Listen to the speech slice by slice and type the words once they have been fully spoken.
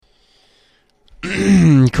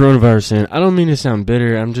Coronavirus, and I don't mean to sound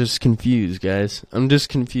bitter. I'm just confused, guys. I'm just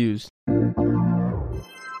confused.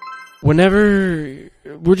 Whenever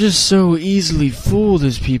we're just so easily fooled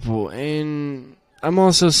as people, and I'm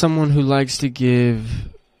also someone who likes to give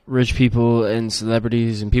rich people and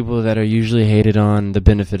celebrities and people that are usually hated on the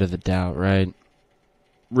benefit of the doubt, right?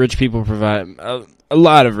 Rich people provide a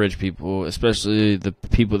lot of rich people, especially the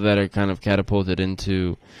people that are kind of catapulted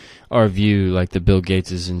into our view, like the Bill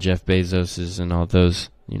Gateses and Jeff Bezoses and all those,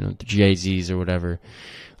 the Jay-Z's or whatever.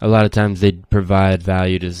 A lot of times they provide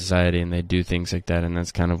value to society and they do things like that, and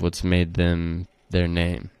that's kind of what's made them their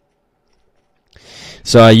name.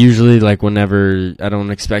 So I usually, whenever, I don't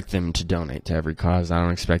expect them to donate to every cause. I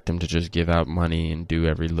don't expect them to just give out money and do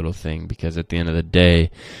every little thing, because at the end of the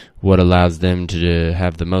day, what allows them to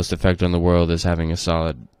have the most effect on the world is having a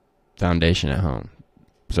solid foundation at home.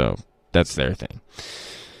 So that's their thing.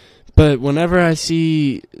 But whenever I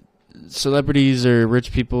see celebrities or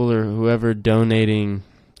rich people or whoever donating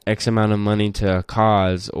X amount of money to a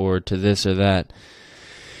cause or to this or that,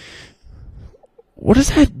 what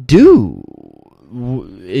does that do? Who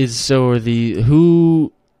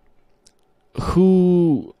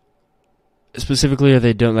specifically are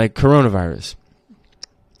they doing? Like coronavirus.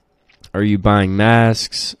 Are you buying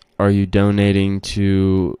masks? Are you donating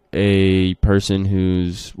to a person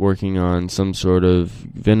who's working on some sort of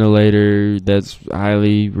ventilator that's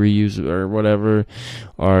highly reusable or whatever?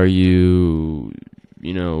 Are you,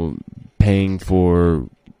 paying for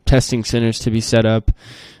testing centers to be set up?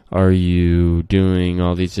 Are you doing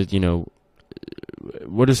all these,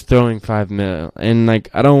 what is throwing $5 million? And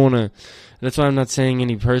I don't want to, that's why I'm not saying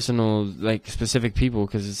any personal, specific people,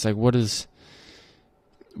 because it's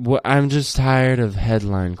I'm just tired of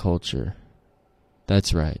headline culture.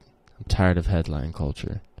 That's right. I'm tired of headline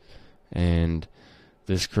culture. And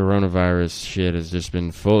this coronavirus shit has just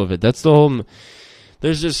been full of it. That's the whole,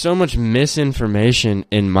 there's just so much misinformation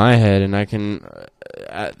in my head, and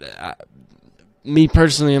me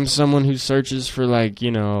personally, I'm someone who searches for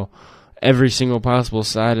every single possible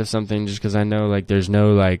side of something, just because I know there's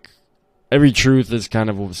no every truth is kind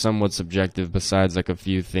of somewhat subjective, besides a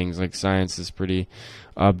few things. Science is pretty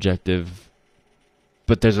objective,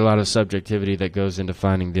 but there's a lot of subjectivity that goes into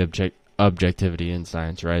finding the objectivity in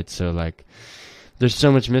science, right? So there's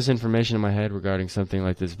so much misinformation in my head regarding something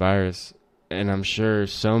like this virus, and I'm sure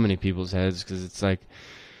so many people's heads, because it's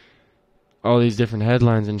all these different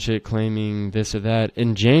headlines and shit claiming this or that.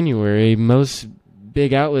 In January, most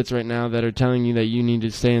big outlets right now that are telling you that you need to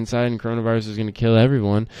stay inside and coronavirus is going to kill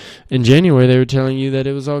everyone, in January they were telling you that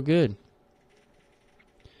it was all good.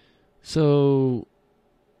 So,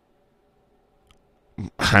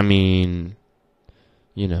 I mean,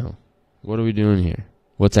 what are we doing here?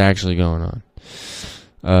 What's actually going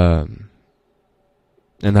on?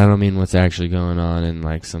 And I don't mean what's actually going on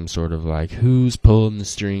in some sort of who's pulling the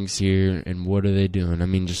strings here and what are they doing? I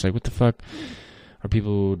mean, just what the fuck are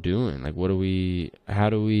people doing? How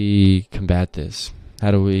do we combat this?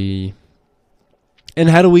 How do we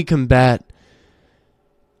combat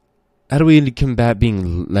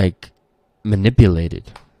being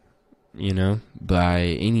manipulated, by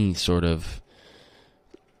any sort of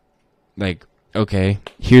okay,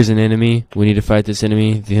 here's an enemy, we need to fight this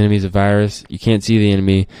enemy, the enemy's a virus, you can't see the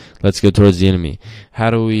enemy, let's go towards the enemy. How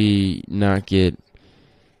do we not get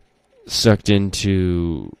sucked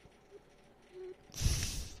into,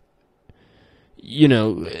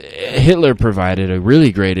 Hitler provided a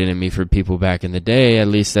really great enemy for people back in the day, at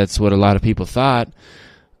least that's what a lot of people thought,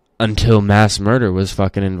 until mass murder was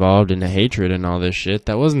fucking involved in the hatred and all this shit.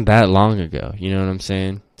 That wasn't that long ago, you know what I'm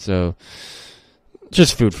saying? So,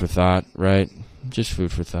 just food for thought, right? Just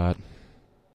food for thought.